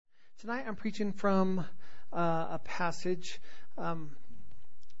Tonight I'm preaching from a passage. I'm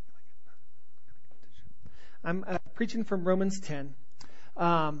preaching from Romans 10.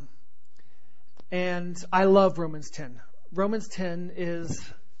 And I love Romans 10. Romans 10 is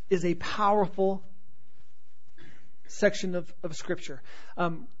a powerful section of Scripture.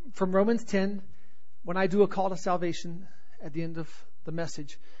 From Romans 10, when I do a call to salvation at the end of the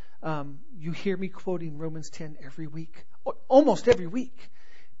message, you hear me quoting Romans 10 every week, almost every week.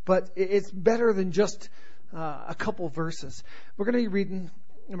 But it's better than just a couple verses. We're going to be reading,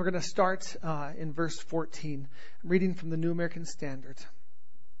 and we're going to start in verse 14. I'm reading from the New American Standard.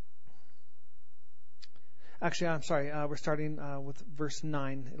 Actually, I'm sorry. We're starting with verse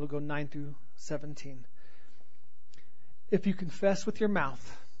 9. It'll go 9 through 17. If you confess with your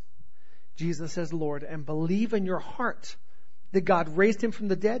mouth Jesus as Lord and believe in your heart that God raised him from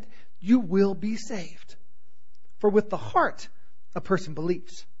the dead, you will be saved. For with the heart a person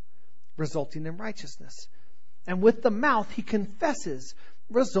believes, resulting in righteousness. And with the mouth he confesses,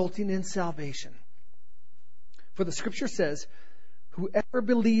 resulting in salvation. For the Scripture says, whoever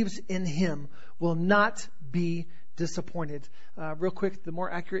believes in him will not be disappointed. Real quick, the more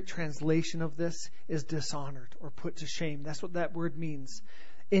accurate translation of this is dishonored or put to shame. That's what that word means.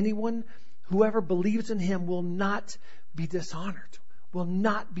 Whoever believes in him will not be dishonored, will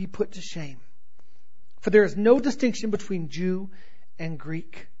not be put to shame. For there is no distinction between Jew and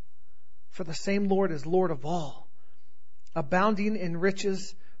Greek. For the same Lord is Lord of all, abounding in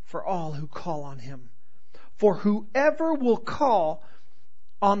riches for all who call on him. For whoever will call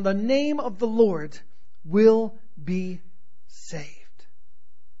on the name of the Lord will be saved.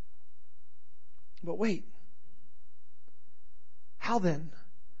 But wait, how then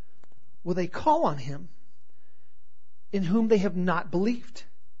will they call on him in whom they have not believed?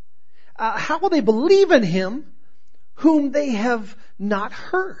 How will they believe in him whom they have not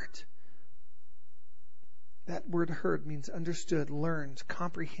heard? That word heard means understood, learned,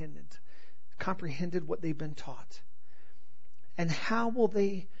 comprehended what they've been taught. And how will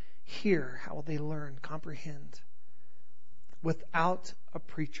they hear? How will they learn, comprehend? Without a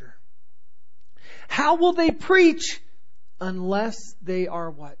preacher. How will they preach unless they are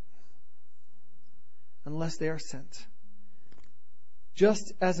what? Unless they are sent.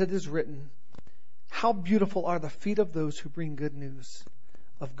 Just as it is written, how beautiful are the feet of those who bring good news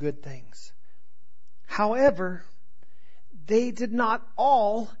of good things. However, they did not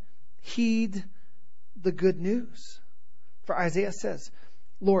all heed the good news. For Isaiah says,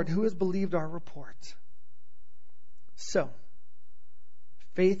 Lord, who has believed our report? So,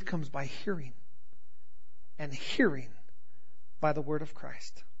 faith comes by hearing, and hearing by the word of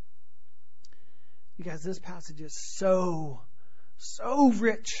Christ. You guys, this passage is so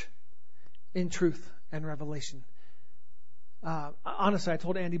rich in truth and revelation. Honestly, I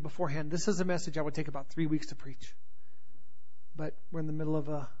told Andy beforehand, this is a message I would take about 3 weeks to preach. But we're in the middle of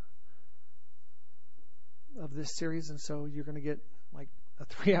this series, and so you're going to get like a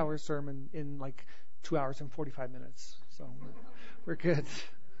 3-hour sermon in like 2 hours and 45 minutes. So we're good.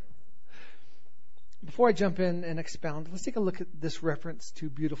 Before I jump in and expound, let's take a look at this reference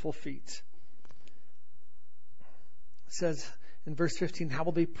to beautiful feet. It says in verse 15, how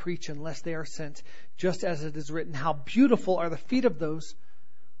will they preach unless they are sent? Just as it is written, how beautiful are the feet of those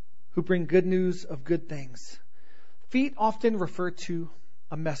who bring good news of good things. Feet often refer to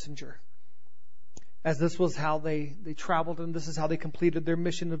a messenger, as this was how they traveled, and this is how they completed their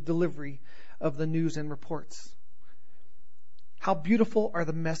mission of delivery of the news and reports. How beautiful are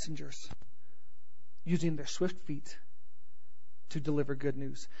the messengers using their swift feet to deliver good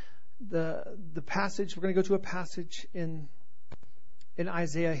news. The passage, we're going to go to a passage in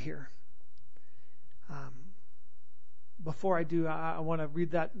Isaiah here. Before I do, I want to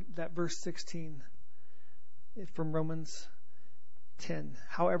read that verse 16 from Romans 10.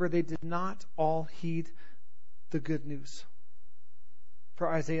 However, they did not all heed the good news. For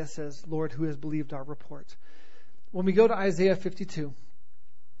Isaiah says, Lord, who has believed our report? When we go to Isaiah 52,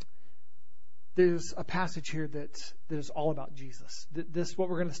 there's a passage here that is all about Jesus. This, what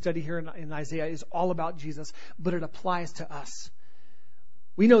we're going to study here in Isaiah, is all about Jesus, but it applies to us.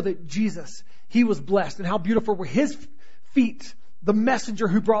 We know that Jesus, he was blessed, and how beautiful were his feet, the messenger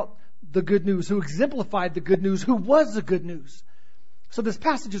who brought the good news, who exemplified the good news, who was the good news. So this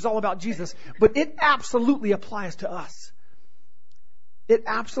passage is all about Jesus, but it absolutely applies to us. It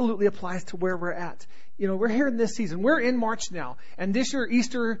absolutely applies to where we're at. You know, we're here in this season. We're in March now, and this year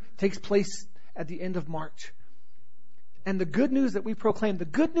Easter takes place at the end of March. And the good news that we proclaim, the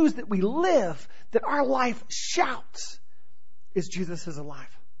good news that we live, that our life shouts, is Jesus is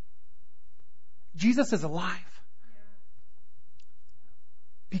alive. Jesus is alive.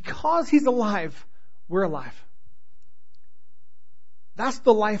 Because He's alive, we're alive. That's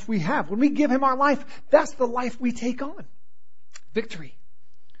the life we have. When we give Him our life, that's the life we take on. Victory,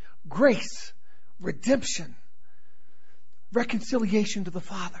 grace, redemption, reconciliation to the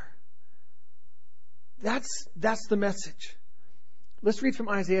Father. That's the message. Let's read from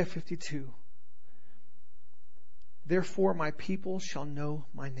Isaiah 52. Therefore my people shall know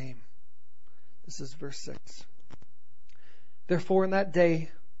my name. This is verse 6. Therefore in that day,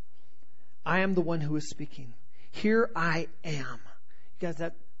 I am the one who is speaking. Here I am. You guys,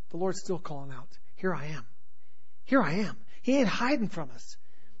 the Lord's still calling out. Here I am. Here I am. He ain't hiding from us.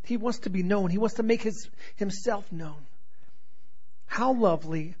 He wants to be known. He wants to make Himself known. How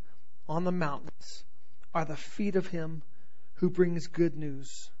lovely on the mountains are the feet of Him who brings good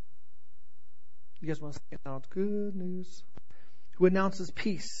news. You guys want to say it out? Good news. Who announces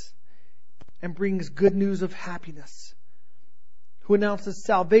peace and brings good news of happiness. Who announces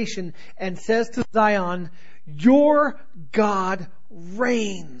salvation and says to Zion, your God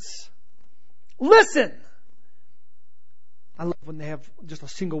reigns. Listen. I love when they have just a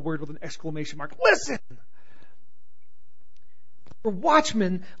single word with an exclamation mark. Listen. The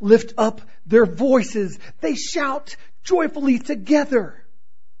watchmen lift up their voices. They shout joyfully together.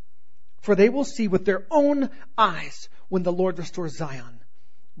 For they will see with their own eyes when the Lord restores Zion.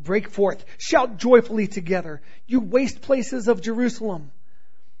 Break forth, shout joyfully together, you waste places of Jerusalem.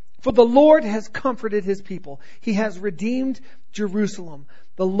 For the Lord has comforted His people. He has redeemed Jerusalem.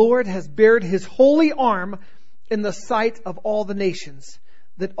 The Lord has bared His holy arm in the sight of all the nations,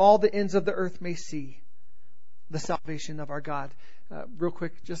 that all the ends of the earth may see the salvation of our God. Real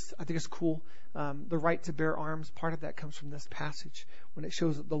quick, I think it's cool. The right to bear arms, part of that comes from this passage when it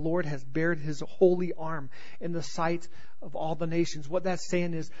shows that the Lord has bared His holy arm in the sight of all the nations. What that's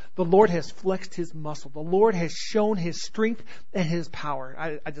saying is the Lord has flexed His muscle. The Lord has shown His strength and His power.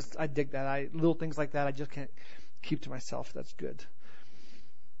 I dig that. Little things like that I just can't keep to myself. That's good.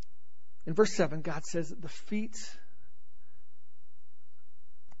 In verse 7, God says that the feet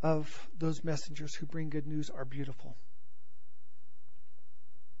of those messengers who bring good news are beautiful.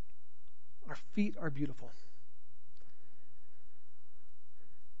 Our feet are beautiful.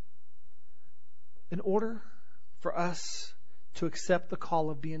 In order for us to accept the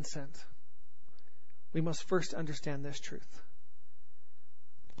call of being sent, we must first understand this truth.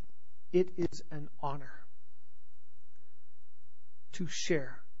 It is an honor to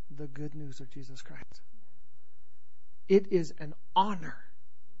share the good news of Jesus Christ. It is an honor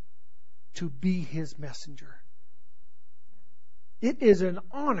to be His messenger. It is an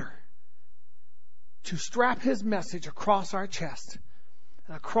honor to strap His message across our chest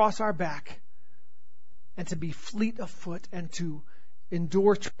and across our back, and to be fleet of foot and to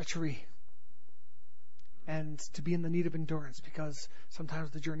endure treachery and to be in the need of endurance because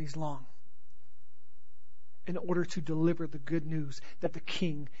sometimes the journey's long, in order to deliver the good news that the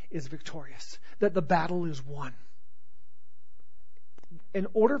King is victorious, that the battle is won. In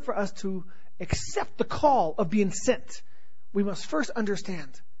order for us to accept the call of being sent, we must first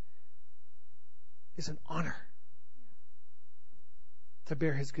understand it's an honor to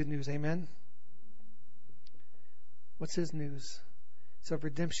bear His good news. Amen? What's His news? It's of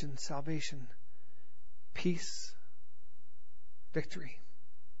redemption, salvation, peace, victory.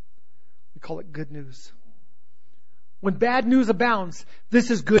 We call it good news. When bad news abounds, this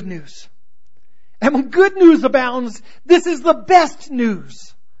is good news. And when good news abounds, this is the best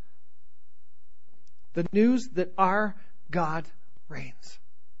news. The news that our God reigns.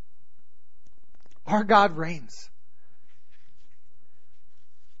 Our God reigns.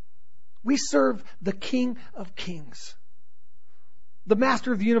 We serve the King of Kings, the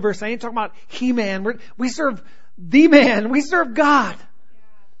Master of the universe. I ain't talking about He-Man. We serve the man. We serve God.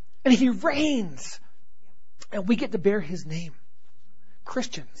 And He reigns. And we get to bear His name.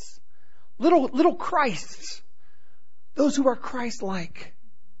 Christians. Little Christs. Those who are Christ-like.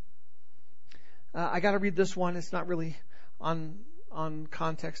 I got to read this one. It's not really on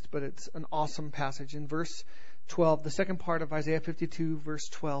context, but it's an awesome passage. In verse 12, the second part of Isaiah 52, verse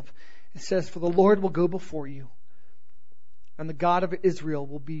 12, it says, "For the Lord will go before you, and the God of Israel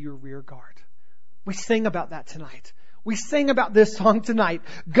will be your rear guard." We sing about that tonight. We sing about this song tonight.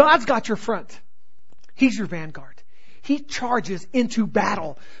 God's got your front. He's your vanguard. He charges into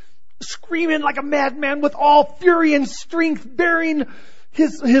battle, screaming like a madman with all fury and strength, bearing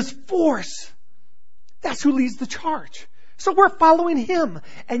his force. That's who leads the charge. So we're following Him.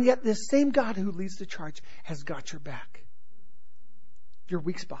 And yet this same God who leads the charge has got your back. Your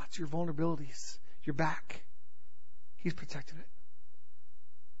weak spots, your vulnerabilities, your back. He's protected it.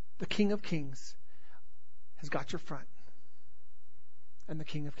 The King of Kings has got your front. And the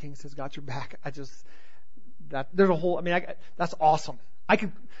King of Kings has got your back. There's a whole, that's awesome.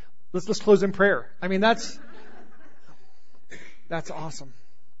 Let's close in prayer. That's awesome.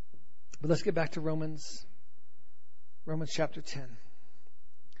 But let's get back to Romans chapter 10.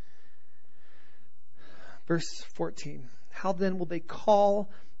 Verse 14. How then will they call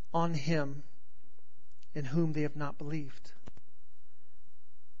on him in whom they have not believed?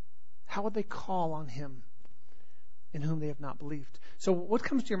 How would they call on him in whom they have not believed? So what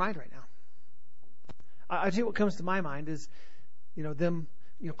comes to your mind right now? I tell you what comes to my mind is, them,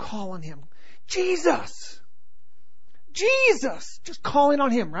 call on him. Jesus! Just calling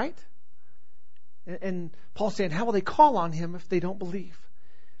on him, right? And Paul's saying, how will they call on him if they don't believe?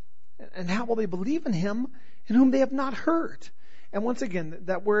 And how will they believe in him in whom they have not heard? And once again,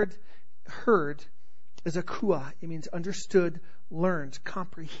 that word heard is akua. It means understood, learned,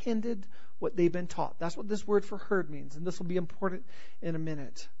 comprehended what they've been taught. That's what this word for heard means. And this will be important in a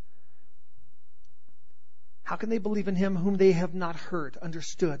minute. How can they believe in him whom they have not heard,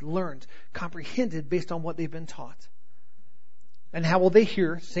 understood, learned, comprehended based on what they've been taught? And how will they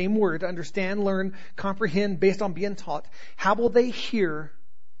hear? Same word, understand, learn, comprehend based on being taught. How will they hear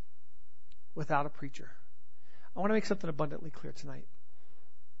without a preacher? I want to make something abundantly clear tonight.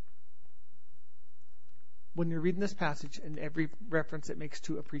 When you're reading this passage and every reference it makes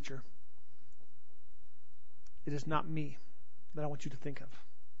to a preacher, it is not me that I want you to think of.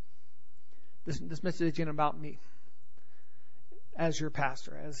 This message isn't about me as your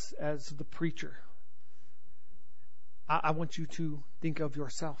pastor, as the preacher. I want you to think of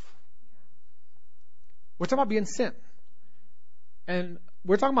yourself. We're talking about being sent. And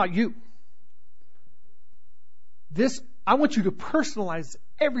we're talking about you. I want you to personalize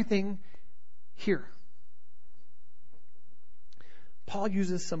everything here. Paul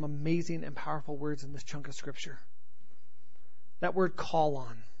uses some amazing and powerful words in this chunk of Scripture. That word call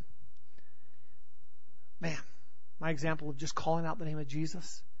on. Man, my example of just calling out the name of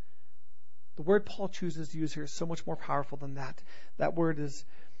Jesus. The word Paul chooses to use here is so much more powerful than that. That word is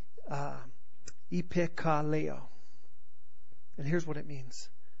ipekaleo. And here's what it means.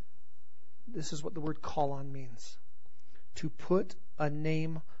 This is what the word call on means. To put a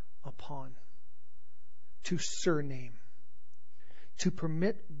name upon. To surname. To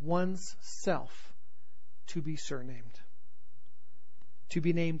permit one's self to be surnamed. To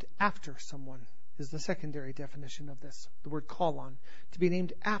be named after someone is the secondary definition of this. The word call on. To be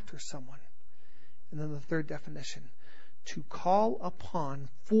named after someone. And then the third definition. To call upon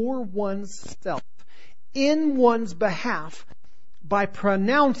for one's self in one's behalf by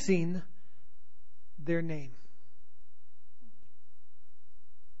pronouncing their name.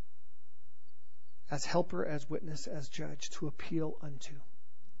 As helper, as witness, as judge, to appeal unto.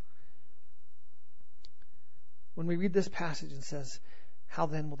 When we read this passage and says, how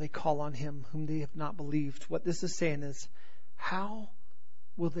then will they call on him whom they have not believed? What this is saying is, how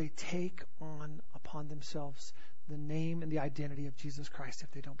will they take on upon themselves the name and the identity of Jesus Christ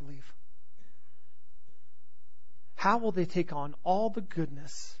if they don't believe? How will they take on all the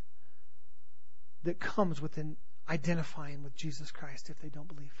goodness that comes within identifying with Jesus Christ if they don't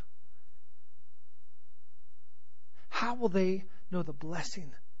believe? How will they know the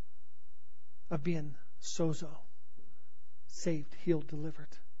blessing of being sozo, saved, healed, delivered,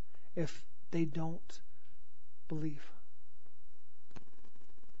 if they don't believe?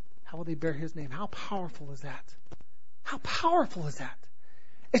 How will they bear his name? How powerful is that? How powerful is that?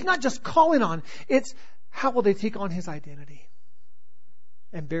 It's not just calling on, it's how will they take on his identity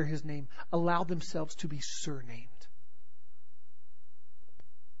and bear his name, allow themselves to be surnamed.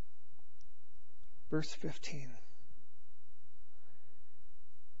 Verse 15.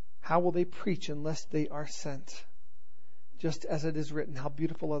 How will they preach unless they are sent? Just as it is written, how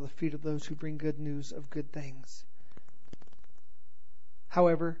beautiful are the feet of those who bring good news of good things.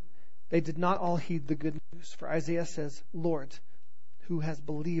 However, they did not all heed the good news. For Isaiah says, Lord, who has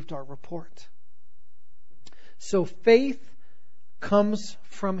believed our report? So faith comes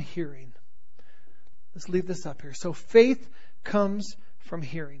from hearing. Let's leave this up here. So faith comes from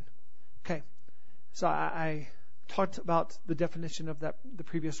hearing. Okay. So I talked about the definition of the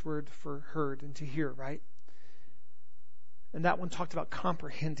previous word for heard and to hear, right? And that one talked about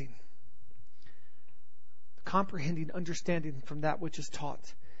comprehending. Comprehending, understanding from that which is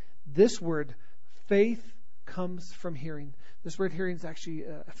taught. This word, faith, comes from hearing. This word hearing is actually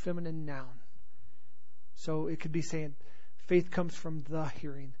a feminine noun. So it could be saying faith comes from the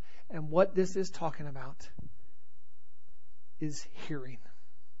hearing. And what this is talking about is hearing.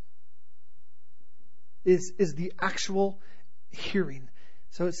 Is the actual hearing.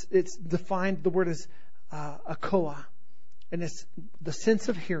 So it's defined, the word is akoa. And it's the sense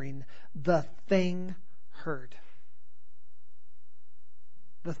of hearing, the thing heard.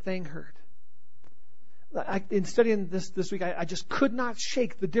 The thing heard. In studying this week, I just could not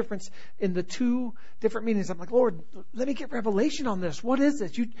shake the difference in the two different meanings. I'm like, Lord, let me get revelation on this. What is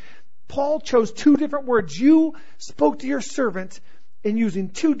this? Paul chose two different words. You spoke to your servant in using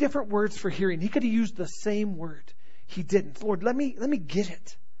two different words for hearing. He could have used the same word. He didn't. Lord, let me get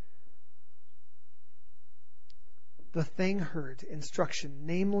it. The thing heard, instruction,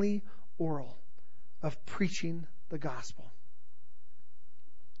 namely oral, of preaching the gospel.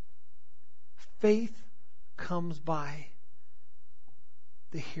 Faith comes by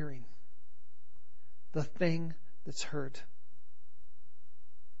the hearing, the thing that's heard.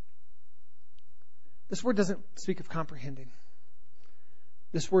 This word doesn't speak of comprehending.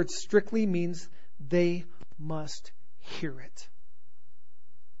 This word strictly means they must hear it.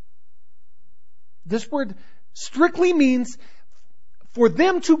 This word strictly means for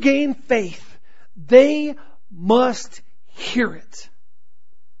them to gain faith, they must hear it.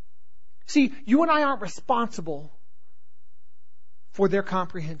 See, you and I aren't responsible for their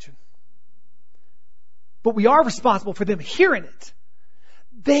comprehension. But we are responsible for them hearing it.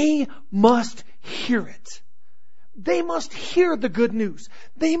 They must hear it. They must hear the good news.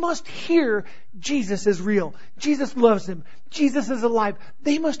 They must hear Jesus is real. Jesus loves them. Jesus is alive.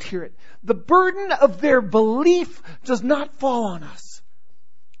 They must hear it. The burden of their belief does not fall on us.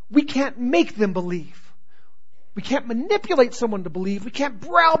 We can't make them believe. We can't manipulate someone to believe. We can't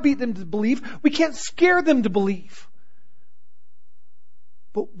browbeat them to believe. We can't scare them to believe.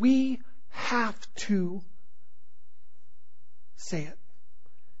 But we have to say it.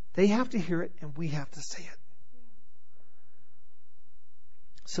 They have to hear it, and we have to say it.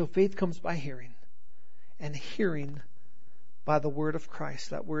 So faith comes by hearing, and hearing by the word of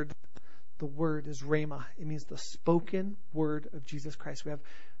Christ. That word, the word is rhema. It means the spoken word of Jesus Christ. We have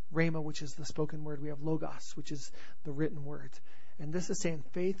rhema, which is the spoken word. We have logos, which is the written word. And this is saying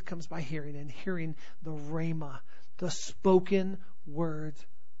faith comes by hearing, and hearing the rhema, the spoken word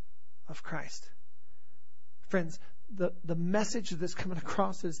of Christ. Friends, the message that's coming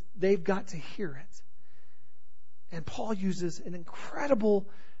across is they've got to hear it. And Paul uses an incredible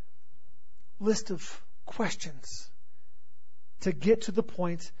list of questions to get to the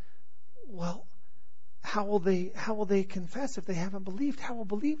point, well, how will they confess if they haven't believed? How will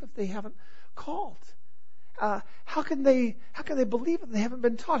believe if they haven't called? How can they believe if they haven't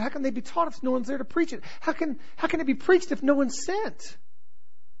been taught? How can they be taught if no one's there to preach it? How can it be preached if no one's sent?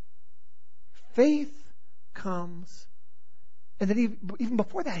 Faith comes, and then even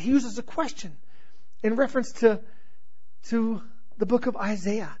before that, he uses a question in reference to the book of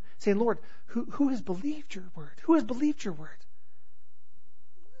Isaiah, saying, Lord, who has believed your word? Who has believed your word?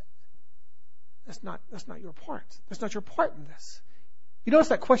 That's not your part. That's not your part in this. You notice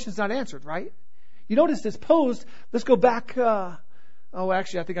that question's not answered, right? You notice it's posed. Let's go back.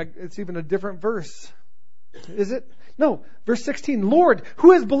 Actually, I think it's even a different verse. Is it? No. Verse 16. Lord,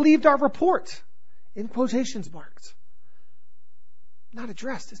 who has believed our report? In quotations marked. Not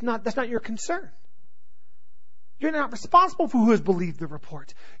addressed. That's not your concern. You're not responsible for who has believed the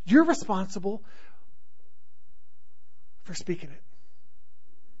report. You're responsible for speaking it.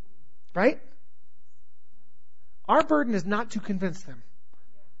 Right? Our burden is not to convince them.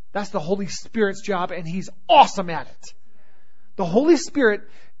 That's the Holy Spirit's job, and He's awesome at it. The Holy Spirit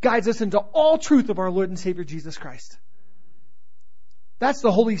guides us into all truth of our Lord and Savior Jesus Christ. That's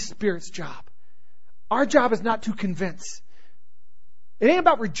the Holy Spirit's job. Our job is not to convince. It ain't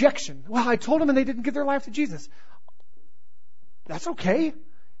about rejection. Well, I told them and they didn't give their life to Jesus. That's okay.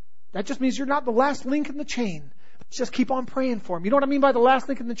 That just means you're not the last link in the chain. Let's just keep on praying for them. You know what I mean by the last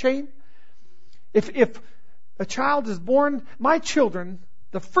link in the chain? If a child is born, my children,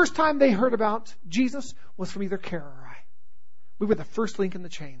 the first time they heard about Jesus was from either Kara or I. We were the first link in the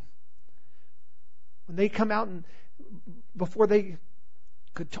chain. When they come out and before they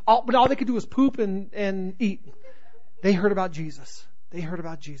could, all they could do was poop and eat. They heard about Jesus. They heard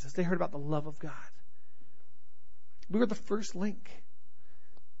about Jesus. They heard about the love of God. We were the first link.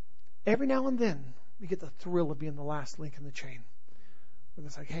 Every now and then, we get the thrill of being the last link in the chain. When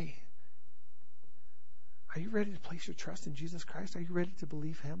it's like, hey, are you ready to place your trust in Jesus Christ? Are you ready to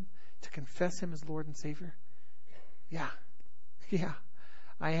believe Him? To confess Him as Lord and Savior? Yeah,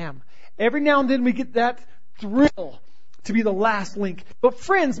 I am. Every now and then we get that thrill to be the last link. But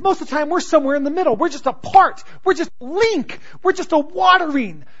friends, most of the time we're somewhere in the middle. We're just a part. We're just a link. We're just a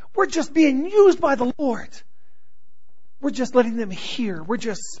watering. We're just being used by the Lord. We're just letting them hear. We're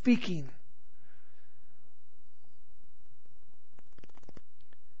just speaking.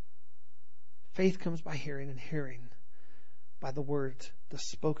 Faith comes by hearing, and hearing by the word, the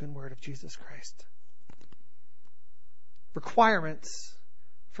spoken word of Jesus Christ. Requirements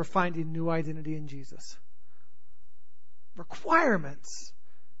for finding new identity in Jesus. Requirements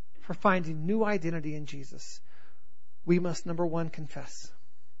for finding new identity in Jesus. We must, number 1, confess.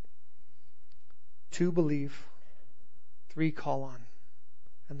 2, believe. 3, call on.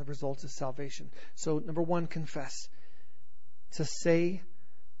 And the result is salvation. So, number 1, confess. To say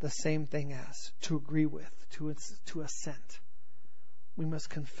the same thing as, to agree with, to assent. We must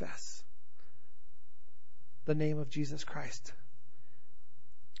confess the name of Jesus Christ.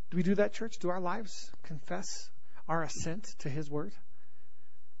 Do we do that, church? Do our lives confess our assent to His word?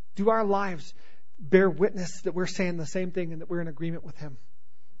 Do our lives bear witness that we're saying the same thing and that we're in agreement with Him?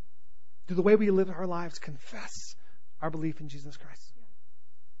 Do the way we live our lives confess our belief in Jesus Christ?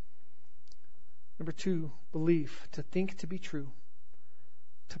 Number 2, belief, to think to be true,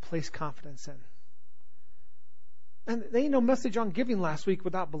 to place confidence in. And there ain't no message on giving last week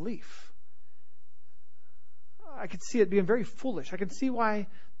without belief. I could see it being very foolish. I can see why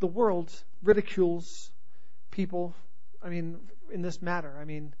the world ridicules people, in this matter.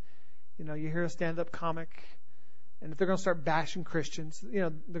 You hear a stand-up comic, and if they're going to start bashing Christians, they're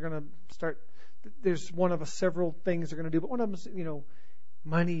going to start, there's one of several things they're going to do, but one of them is,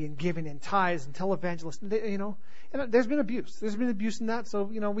 money and giving and tithes and televangelists, and there's been abuse. There's been abuse in that, so,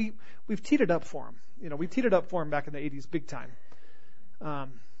 we've teed it up for them. We teed it up for them back in the 80s, big time.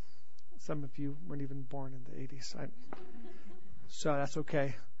 Some of you weren't even born in the 80s, so that's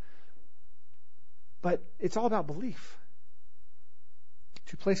okay. But it's all about belief.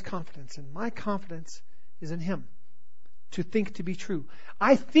 To place confidence in. My confidence is in Him. To think to be true.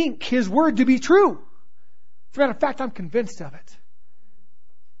 I think His word to be true. As a matter of fact, I'm convinced of it.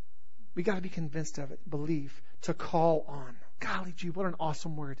 We got to be convinced of it. Believe. To call on. Golly gee, what an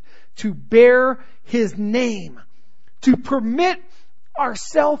awesome word. To bear His name. To permit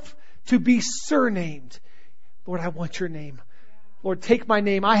ourselves to be surnamed. Lord, I want your name. Lord, take my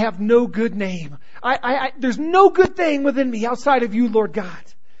name. I have no good name. There's no good thing within me outside of you, Lord God.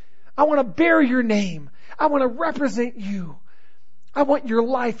 I want to bear your name. I want to represent you. I want your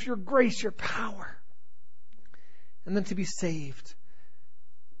life, your grace, your power. And then to be saved.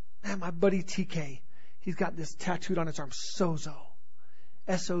 Man, my buddy TK, he's got this tattooed on his arm, sozo.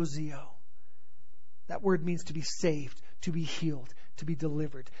 S-O-Z-O. That word means to be saved, to be healed, to be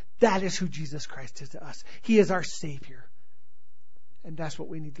delivered. That is who Jesus Christ is to us. He is our Savior. And that's what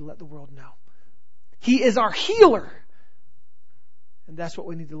we need to let the world know. He is our healer. And that's what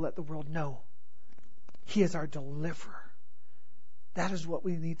we need to let the world know. He is our deliverer. That is what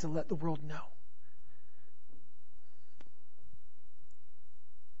we need to let the world know.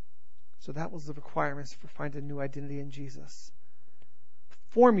 So that was the requirements for finding a new identity in Jesus.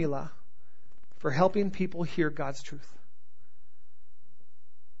 Formula for helping people hear God's truth.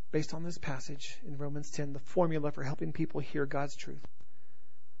 Based on this passage in Romans 10, the formula for helping people hear God's truth.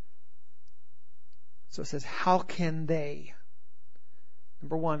 So it says, how can they,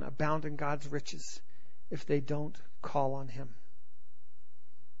 number 1, abound in God's riches if they don't call on Him?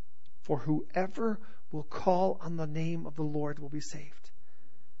 For whoever will call on the name of the Lord will be saved.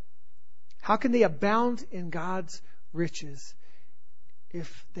 How can they abound in God's riches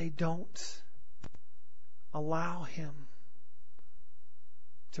if they don't allow Him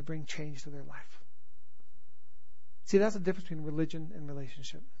to bring change to their life? See, that's the difference between religion and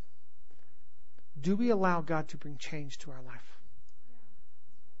relationship. Do we allow God to bring change to our life?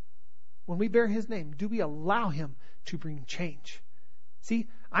 When we bear His name, do we allow Him to bring change? See,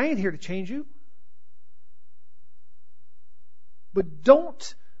 I ain't here to change you. But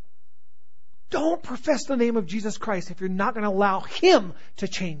don't profess the name of Jesus Christ if you're not going to allow Him to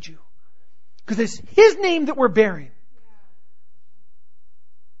change you. Because it's His name that we're bearing.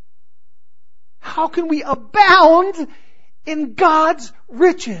 How can we abound in God's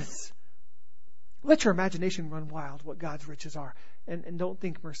riches? Let your imagination run wild what God's riches are. And don't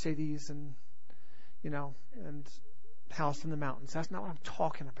think Mercedes and house in the mountains. That's not what I'm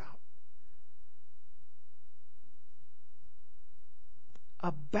talking about.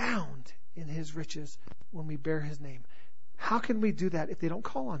 Abound in His riches when we bear His name. How can we do that if they don't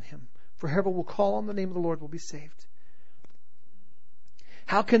call on Him? For whoever will call on the name of the Lord will be saved.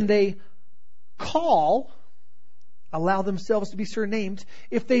 How can they allow themselves to be surnamed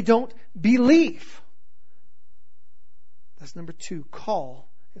if they don't believe? That's number 2. Call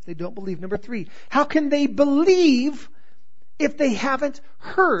if they don't believe. Number 3. How can they believe if they haven't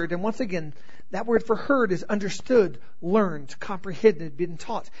heard? And once again, that word for heard is understood, learned, comprehended, been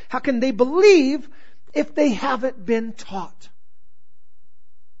taught. How can they believe if they haven't been taught?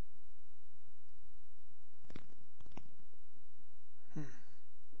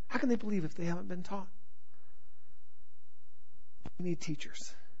 can they believe if they haven't been taught? We need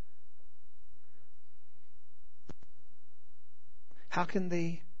teachers. How can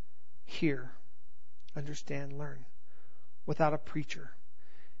they hear, understand, learn without a preacher?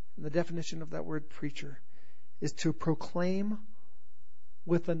 And the definition of that word preacher is to proclaim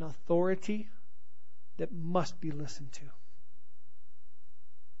with an authority that must be listened to.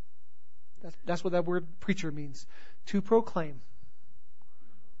 That's what that word preacher means. To proclaim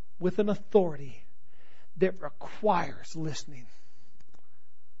with an authority that requires listening.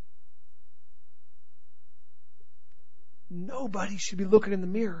 Nobody should be looking in the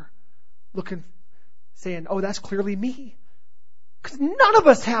mirror, saying, oh, that's clearly me. Because none of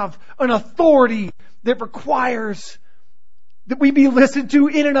us have an authority that requires that we be listened to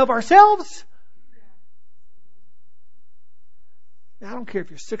in and of ourselves. Now, I don't care if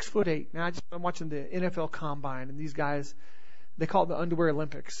you're 6'8". Now, I'm watching the NFL Combine, and these guys, they call it the underwear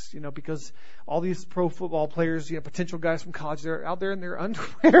Olympics, because all these pro football players, potential guys from college, they're out there in their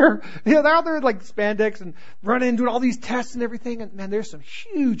underwear. They're out there like spandex and running and doing all these tests and everything. And man, there's some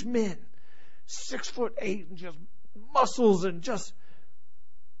huge men, 6'8", and just muscles and just.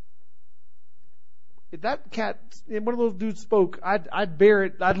 If that cat, one of those dudes spoke, I'd bear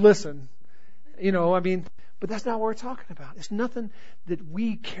it. I'd listen. But that's not what we're talking about. It's nothing that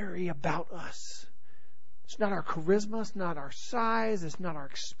we carry about us. It's not our charisma. It's not our size. It's not our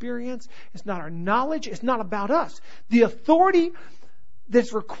experience. It's not our knowledge. It's not about us. The authority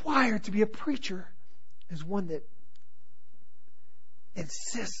that's required to be a preacher is one that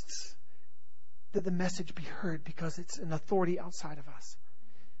insists that the message be heard because it's an authority outside of us.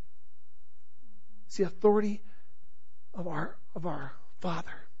 It's the authority of our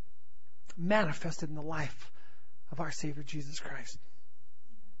Father manifested in the life of our Savior Jesus Christ.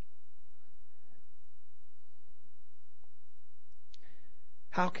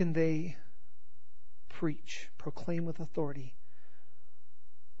 How can they preach, proclaim with authority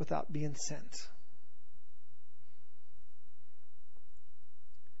without being sent?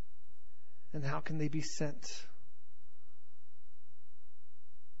 And how can they be sent?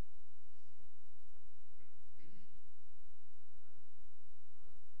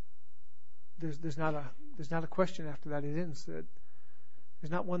 There's not a question after that. It ends. There's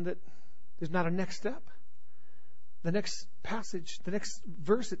not a next step. The next passage, the next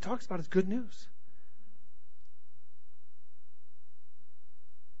verse it talks about is good news.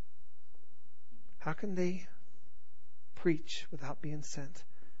 How can they preach without being sent?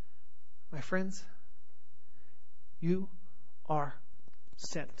 My friends, you are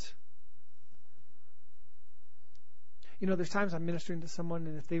sent. There's times I'm ministering to someone,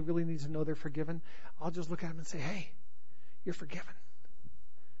 and if they really need to know they're forgiven, I'll just look at them and say, hey, you're forgiven.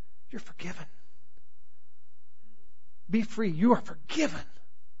 You're forgiven. Be free. You are forgiven.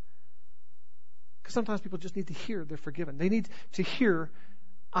 Because sometimes people just need to hear they're forgiven. They need to hear,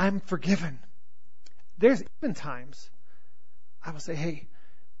 I'm forgiven. There's even times I will say, hey,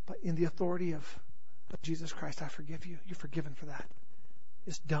 but in the authority of Jesus Christ, I forgive you. You're forgiven for that.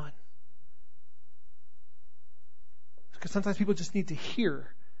 It's done. Because sometimes people just need to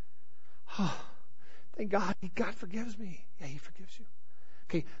hear, oh, thank God, God forgives me. Yeah, He forgives you.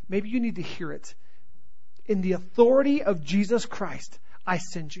 Okay, maybe you need to hear it. In the authority of Jesus Christ, I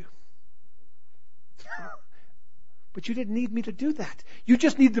send you. But you didn't need me to do that. You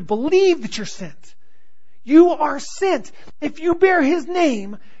just need to believe that you're sent. You are sent. If you bear His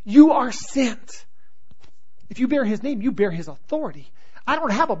name, you are sent. If you bear His name, you bear His authority. I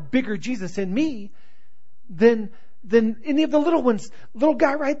don't have a bigger Jesus in me than any of the little ones. Little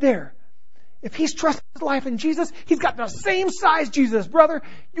guy right there. If he's trusted his life in Jesus, he's got the same size Jesus, brother.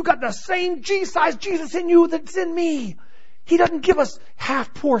 You got the same G-size Jesus in you that's in me. He doesn't give us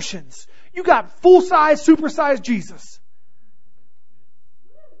half portions. You got full-size, super-size Jesus.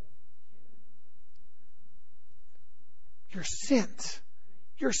 You're sent.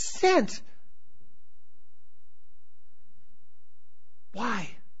 You're sent. Why?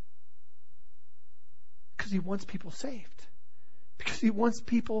 Because He wants people saved. Because He wants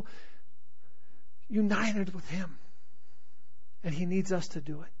people united with Him. And He needs us to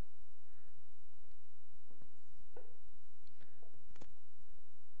do it.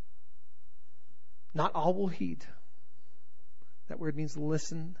 Not all will heed. That word means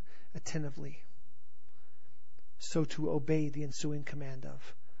listen attentively. So to obey the ensuing command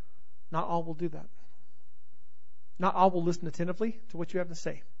of. Not all will do that. Not all will listen attentively to what you have to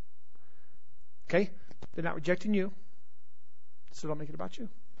say. Okay? They're not rejecting you. So don't make it about you.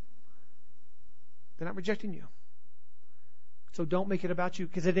 They're not rejecting you. So don't make it about you,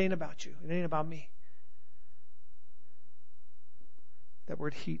 because it ain't about you. It ain't about me. That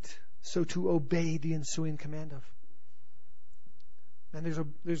word heat. So to obey the ensuing command of. And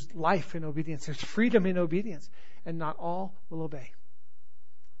there's life in obedience. There's freedom in obedience. And not all will obey.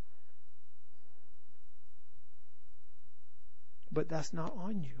 But that's not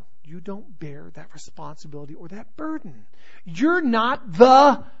on you. You don't bear that responsibility or that burden. You're not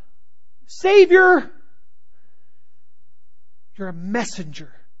the Savior. You're a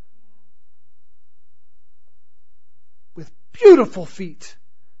messenger with beautiful feet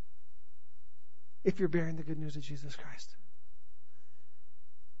if you're bearing the good news of Jesus Christ.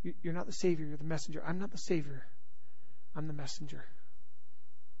 You're not the Savior, you're the messenger. I'm not the Savior. I'm the messenger.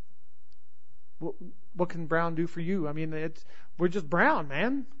 What can Brown do for you? I mean, we're just Brown,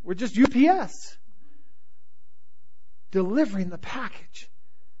 man. We're just UPS. Delivering the package.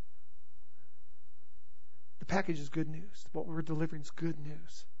 The package is good news. What we're delivering is good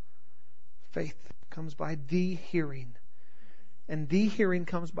news. Faith comes by the hearing. And the hearing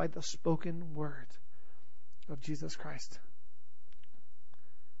comes by the spoken word of Jesus Christ.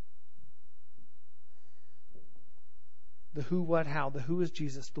 The who, what, how. The who is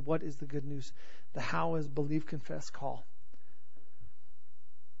Jesus. The what is the good news. The how is believe, confess, call.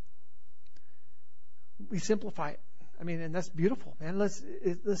 We simplify it. I mean, and that's beautiful, man.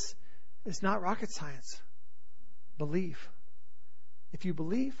 It's not rocket science. Believe. If you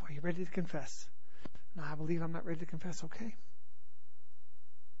believe, are you ready to confess? No, I believe I'm not ready to confess. Okay.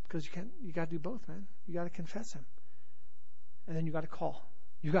 Because you got to do both, man. You got to confess Him. And then you got to call.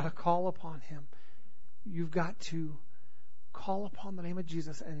 You got to call upon Him. You've got to call upon the name of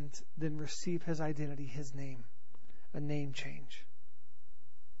Jesus and then receive His identity, His name. A name change.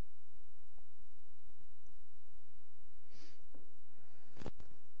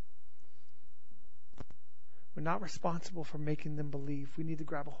 We're not responsible for making them believe. We need to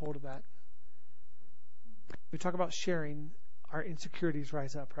grab a hold of that. We talk about sharing. Our insecurities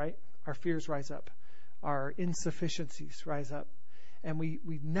rise up, right? Our fears rise up. Our insufficiencies rise up. And we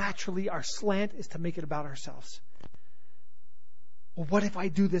naturally, our slant is to make it about ourselves. Well, what if I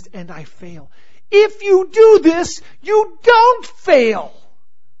do this and I fail? If you do this, you don't fail.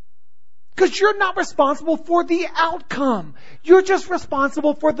 Because you're not responsible for the outcome. You're just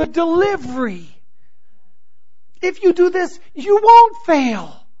responsible for the delivery. If you do this, you won't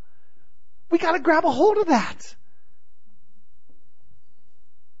fail. We got to grab a hold of that.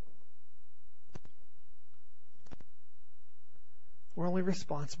 We're only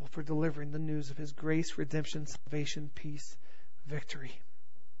responsible for delivering the news of His grace, redemption, salvation, peace, victory.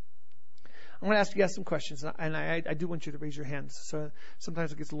 I'm going to ask you guys some questions, and I do want you to raise your hands. So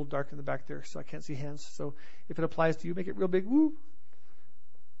sometimes it gets a little dark in the back there, so I can't see hands. So if it applies to you, make it real big. Woo!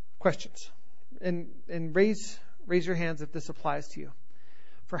 Questions, and raise your hands if this applies to you.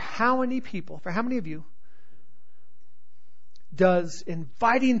 For how many of you does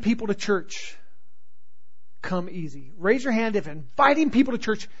inviting people to church come easy? Raise your hand if inviting people to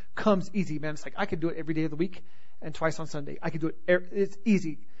church comes easy. Man, it's like I could do it every day of the week and twice on Sunday. I could do it. It's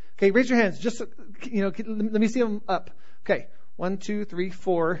easy. Okay, raise your hands. Just, let me see them up. Okay, 1, 2, 3,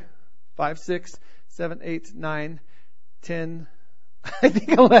 4, 5, 6, 7, 8, 9, 10, I think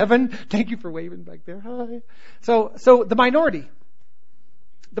 11. Thank you for waving back there. Hi. So the minority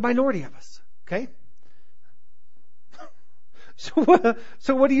of us. Okay.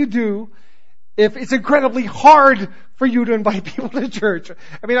 So what do you do if it's incredibly hard for you to invite people to church?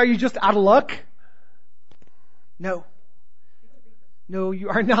 I mean, are you just out of luck? No. No, you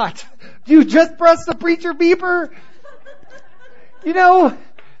are not. You just press the preacher beeper. You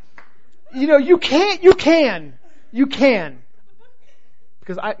can.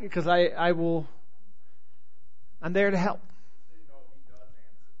 Because I will. I'm there to help.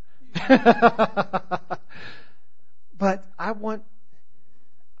 But I want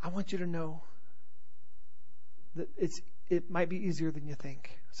you to know that it might be easier than you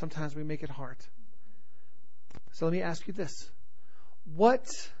think. Sometimes we make it hard. So let me ask you this. What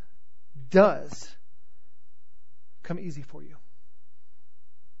does come easy for you?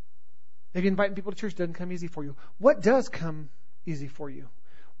 Maybe inviting people to church doesn't come easy for you. What does come easy for you?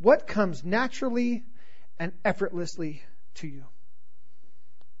 What comes naturally and effortlessly to you?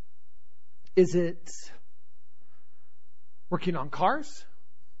 Is it working on cars?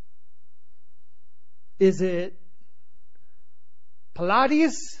 Is it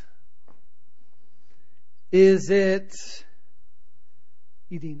Pilates? Is it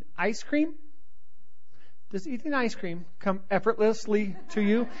eating ice cream? Does eating ice cream come effortlessly to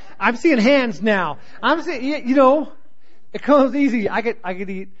you? I'm seeing hands now. I'm seeing, it comes easy. I could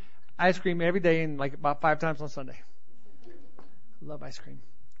eat ice cream every day and like about 5 times on Sunday. Love ice cream.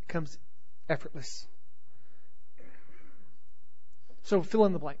 It comes effortless. So fill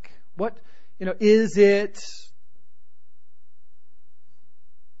in the blank. What, is it?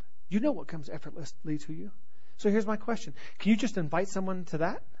 You know what comes effortlessly to you. So here's my question. Can you just invite someone to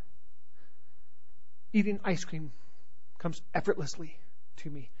that? Eating ice cream comes effortlessly to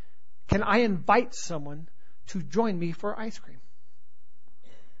me. Can I invite someone to join me for ice cream?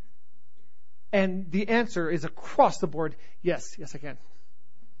 And the answer is across the board, yes, I can.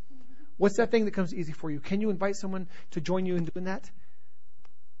 What's that thing that comes easy for you? Can you invite someone to join you in doing that?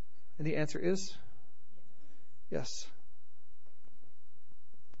 And the answer is yes.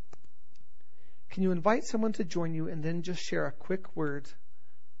 Can you invite someone to join you and then just share a quick word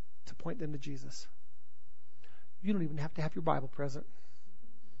to point them to Jesus? You don't even have to have your Bible present.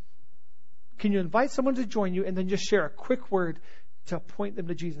 Can you invite someone to join you and then just share a quick word to point them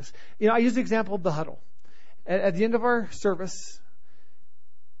to Jesus? I use the example of the huddle. At the end of our service,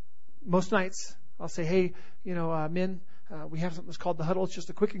 most nights, I'll say, hey, men, we have something that's called the huddle. It's just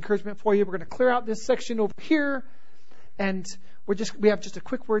a quick encouragement for you. We're going to clear out this section over here. And we have just a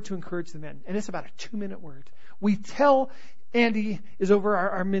quick word to encourage the men. And it's about a 2-minute word. We tell Andy is over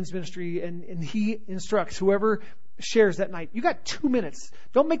our men's ministry, and he instructs whoever shares that night. You got 2 minutes.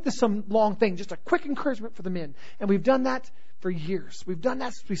 Don't make this some long thing. Just a quick encouragement for the men. And we've done that for years. We've done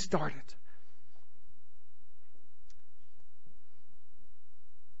that since we started.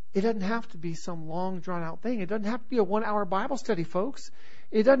 It doesn't have to be some long, drawn-out thing. It doesn't have to be a 1-hour Bible study, folks.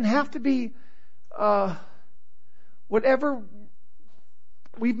 It doesn't have to be whatever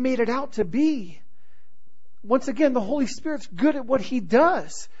we've made it out to be. Once again, the Holy Spirit's good at what He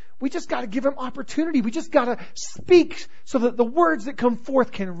does. We just got to give Him opportunity. We just got to speak so that the words that come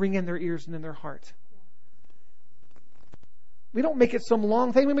forth can ring in their ears and in their heart. We don't make it some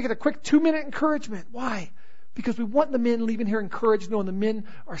long thing. We make it a quick 2-minute encouragement. Why? Because we want the men leaving here encouraged, knowing the men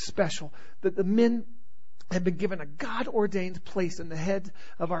are special. That the men have been given a God-ordained place in the head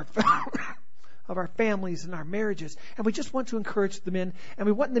of our of our families and our marriages. And we just want to encourage the men. And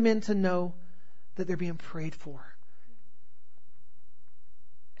we want the men to know that they're being prayed for.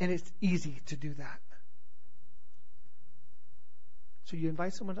 And it's easy to do that. So you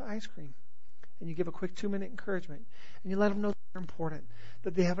invite someone to ice cream. And you give a quick 2-minute encouragement. And you let them know they're important.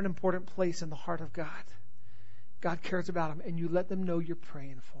 That they have an important place in the heart of God. God cares about them. And you let them know you're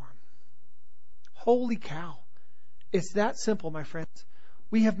praying for them. Holy cow. It's that simple, my friends.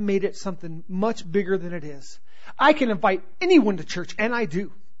 We have made it something much bigger than it is. I can invite anyone to church. And I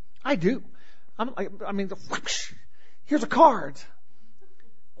do. Here's a card.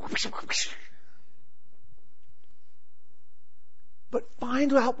 But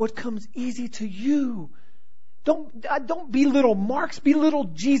find out what comes easy to you. Don't be little Marks, be little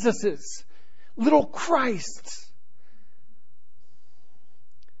Jesuses, little Christs.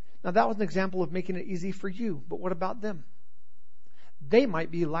 Now that was an example of making it easy for you, but what about them? They might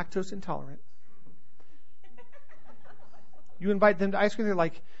be lactose intolerant. You invite them to ice cream, they're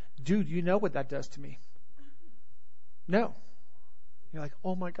like, dude, you know what that does to me. No. You're like,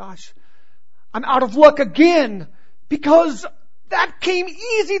 oh my gosh, I'm out of luck again because that came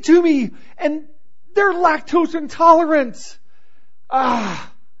easy to me and they're lactose intolerant.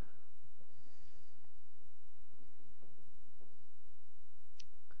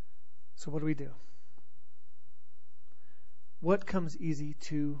 So what do? What comes easy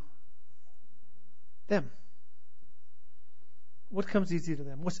to them? What comes easy to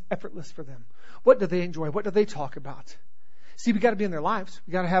them? What's effortless for them? What do they enjoy? What do they talk about? See, we got to be in their lives.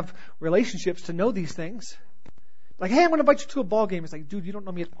 We got to have relationships to know these things. Like, hey, I'm going to invite you to a ball game. It's like, dude, you don't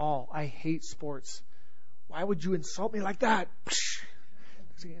know me at all. I hate sports. Why would you insult me like that?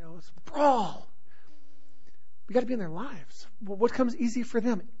 It's a brawl. We got to be in their lives. What comes easy for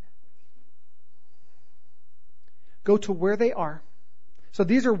them? Go to where they are. So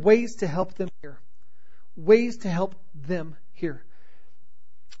these are ways to help them here. Ways to help them here.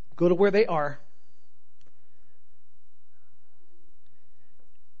 Go to where they are.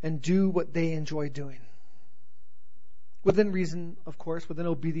 And do what they enjoy doing. Within reason, of course. Within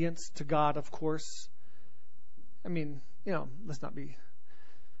obedience to God, of course. I mean, let's not be...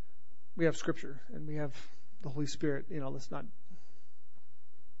 We have Scripture and we have the Holy Spirit. Let's not...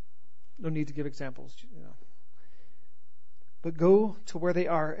 No need to give examples, But go to where they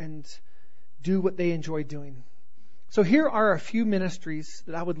are and do what they enjoy doing. So here are a few ministries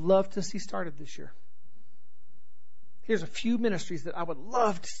that I would love to see started this year. Here's a few ministries that I would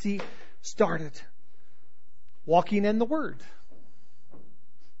love to see started. Walking in the Word.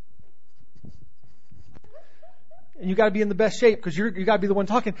 And you got to be in the best shape because you got to be the one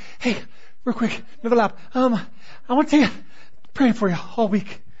talking. Hey, real quick, another lap. I want to tell you, praying for you all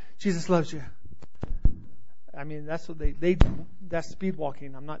week. Jesus loves you. I mean, that's what they do. That's speed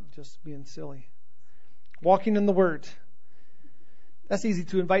walking. I'm not just being silly. Walking in the Word. That's easy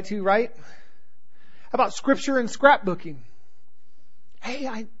to invite to, right? How about scripture and scrapbooking?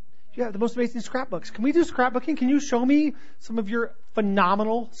 Hey, you have the most amazing scrapbooks. Can we do scrapbooking? Can you show me some of your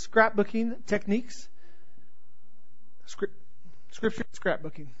phenomenal scrapbooking techniques? Scripture and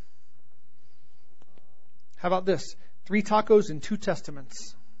scrapbooking. How about this? 3 tacos and 2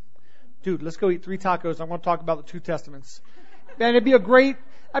 testaments. Dude, let's go eat 3 tacos. I want to talk about the 2 testaments. Man, that'd be a great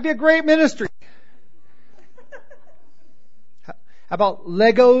ministry. How about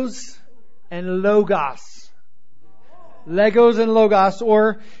Legos and Logos? Legos and Logos,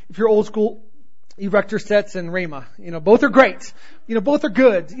 or if you're old school, Erector sets and Rhema. Both are great. Both are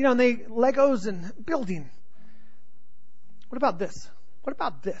good. And Legos and building. What about this? What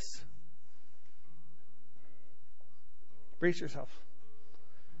about this? Brace yourself.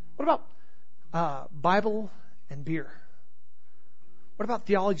 What about Bible and beer? What about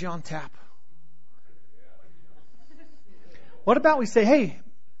theology on tap? What about we say, hey,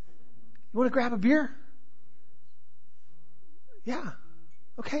 you want to grab a beer? Yeah.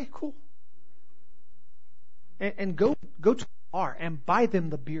 Okay, cool. And go to the bar and buy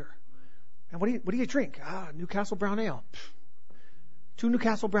them the beer. And what do you drink? Newcastle Brown Ale. 2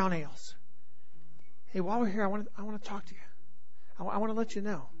 Newcastle Brown Ales. Hey, while we're here, I want to talk to you. I want to let you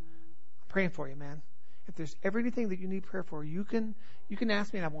know. I'm praying for you, man. If there's ever anything that you need prayer for, you can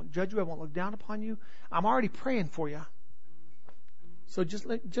ask me, and I won't judge you. I won't look down upon you. I'm already praying for you. So just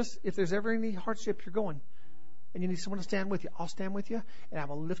if there's ever any hardship you're going, and you need someone to stand with you, I'll stand with you, and I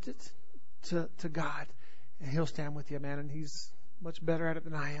will lift it to God, and He'll stand with you, man. And He's much better at it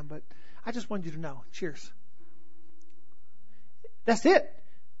than I am. But I just wanted you to know. Cheers. That's it.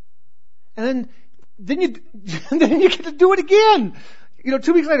 And then you get to do it again.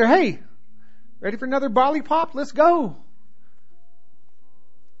 2 weeks later, hey, ready for another barley pop? Let's go.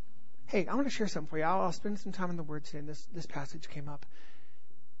 Hey, I want to share something for you. I'll spend some time in the Word today. And this passage came up.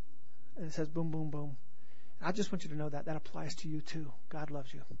 And it says boom, boom, boom. I just want you to know that applies to you too. God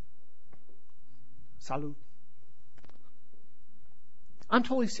loves you. Salud. I'm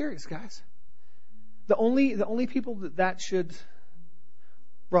totally serious, guys. The only people that should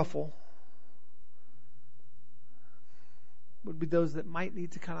ruffle would be those that might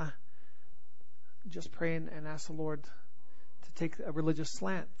need to kind of just pray and ask the Lord to take a religious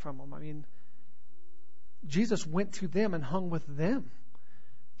slant from them. I mean, Jesus went to them and hung with them.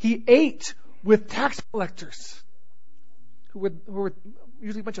 He ate with tax collectors who were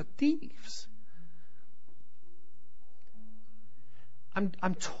usually a bunch of thieves.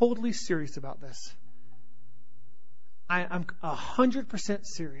 I'm totally serious about this. I'm 100%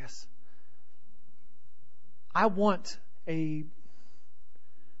 serious. I want a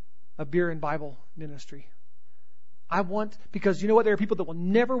beer and Bible ministry. Because you know what? There are people that will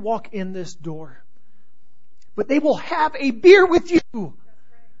never walk in this door, but they will have a beer with you.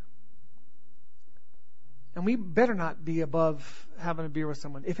 And we better not be above having a beer with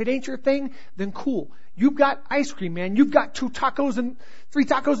someone. If it ain't your thing, then cool. You've got ice cream, man. You've got 3 tacos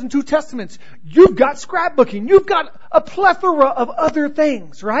and 2 testaments. You've got scrapbooking. You've got a plethora of other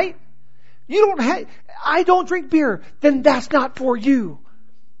things, right? I don't drink beer. Then that's not for you.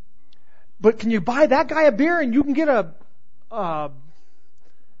 But can you buy that guy a beer and you can get a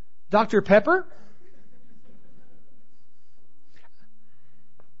Dr. Pepper?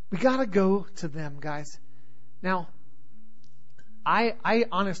 We got to go to them, guys. Now, I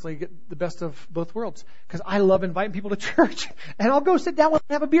honestly get the best of both worlds because I love inviting people to church, and I'll go sit down with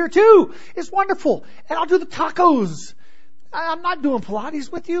them and have a beer too. It's wonderful. And I'll do the tacos. I'm not doing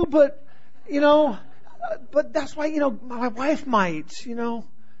Pilates with you, but but that's why, my wife might,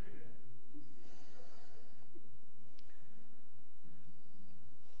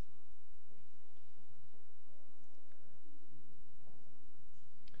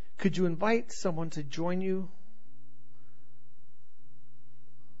 Could you invite someone to join you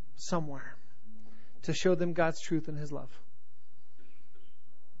somewhere to show them God's truth and His love?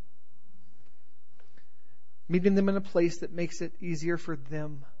 Meeting them in a place that makes it easier for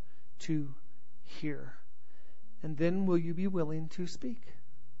them to hear. And then will you be willing to speak?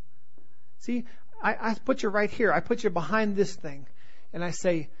 See, I put you right here. I put you behind this thing. And I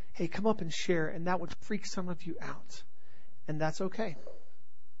say, hey, come up and share. And that would freak some of you out. And that's okay.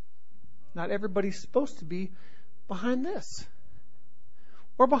 Not everybody's supposed to be behind this.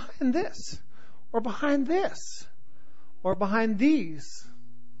 Or behind this. Or behind this. Or behind these.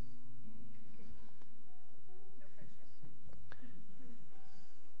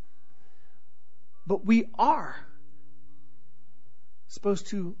 But we are supposed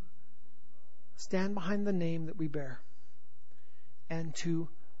to stand behind the name that we bear and to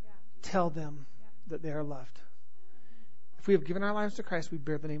tell them that they are loved. If we have given our lives to Christ, we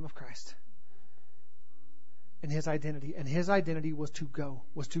bear the name of Christ and His identity. And His identity was to go,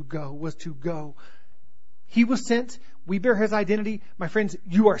 was to go, was to go. He was sent. We bear His identity. My friends,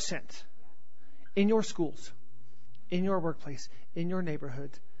 you are sent. In your schools, in your workplace, in your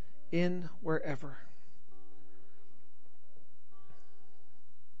neighborhood, in wherever.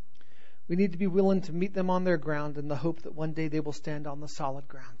 We need to be willing to meet them on their ground in the hope that one day they will stand on the solid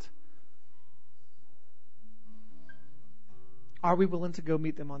ground. Are we willing to go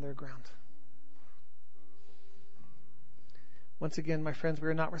meet them on their ground? Once again, my friends, we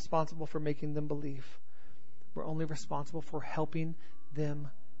are not responsible for making them believe. We're only responsible for helping them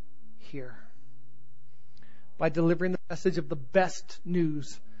hear. By delivering the message of the best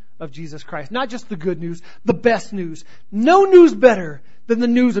news of Jesus Christ. Not just the good news, the best news. No news better than the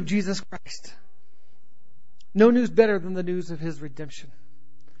news of Jesus Christ. No news better than the news of His redemption.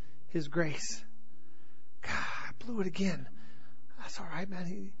 His grace. God, I blew it again. That's all right,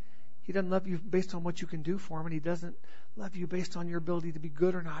 man. He doesn't love you based on what you can do for Him, and He doesn't love you based on your ability to be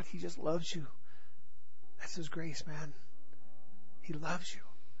good or not. He just loves you. That's His grace, man. He loves you.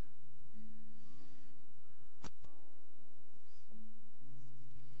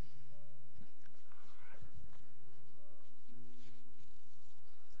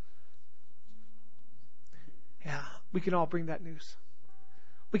 Yeah, we can all bring that news.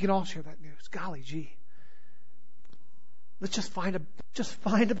 We can all share that news. Golly gee. Let's just find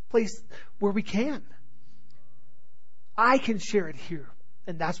a place where we can. I can share it here.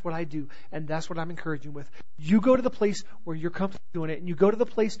 And that's what I do. And that's what I'm encouraging with. You go to the place where you're comfortable doing it. And you go to the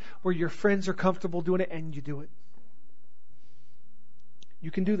place where your friends are comfortable doing it. And you do it.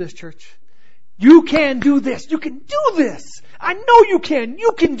 You can do this, church. You can do this. You can do this. I know you can.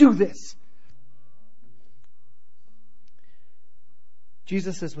 You can do this.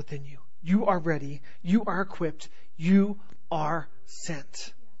 Jesus is within you. You are ready. You are equipped. You are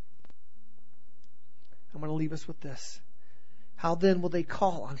sent. I'm going to leave us with this. How then will they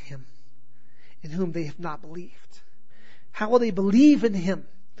call on Him in whom they have not believed? How will they believe in Him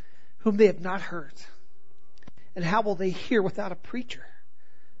whom they have not heard? And how will they hear without a preacher?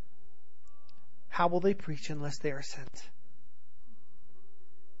 How will they preach unless they are sent?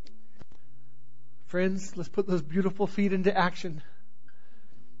 Friends, let's put those beautiful feet into action.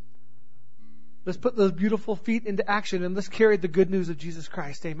 Let's put those beautiful feet into action and let's carry the good news of Jesus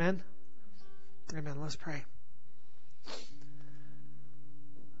Christ. Amen? Amen. Let's pray.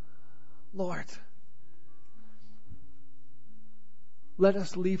 Lord, let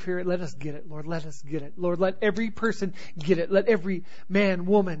us leave here. Let us get it, Lord. Let us get it. Lord, let every person get it. Let every man,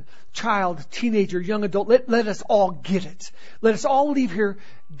 woman, child, teenager, young adult, let us all get it. Let us all leave here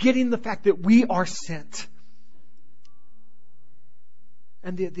getting the fact that we are sent.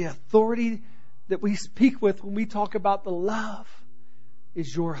 And the authority that we speak with when we talk about the love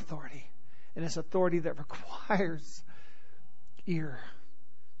is your authority. And it's authority that requires ear.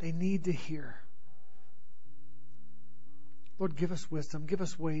 They need to hear. Lord, give us wisdom, give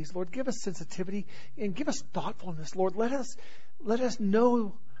us ways. Lord, give us sensitivity and give us thoughtfulness. Lord, let us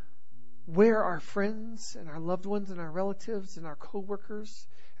know where our friends and our loved ones and our relatives and our co-workers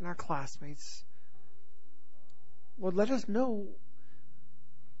and our classmates, Lord, let us know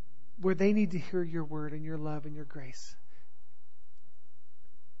where they need to hear your word and your love and your grace.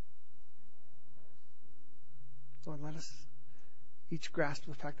 Lord, let us each grasp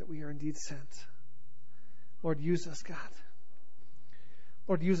the fact that we are indeed sent. Lord, use us, God.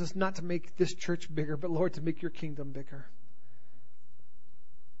 Lord, use us not to make this church bigger, but Lord, to make your kingdom bigger.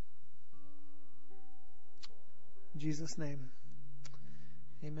 In Jesus' name,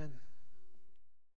 amen.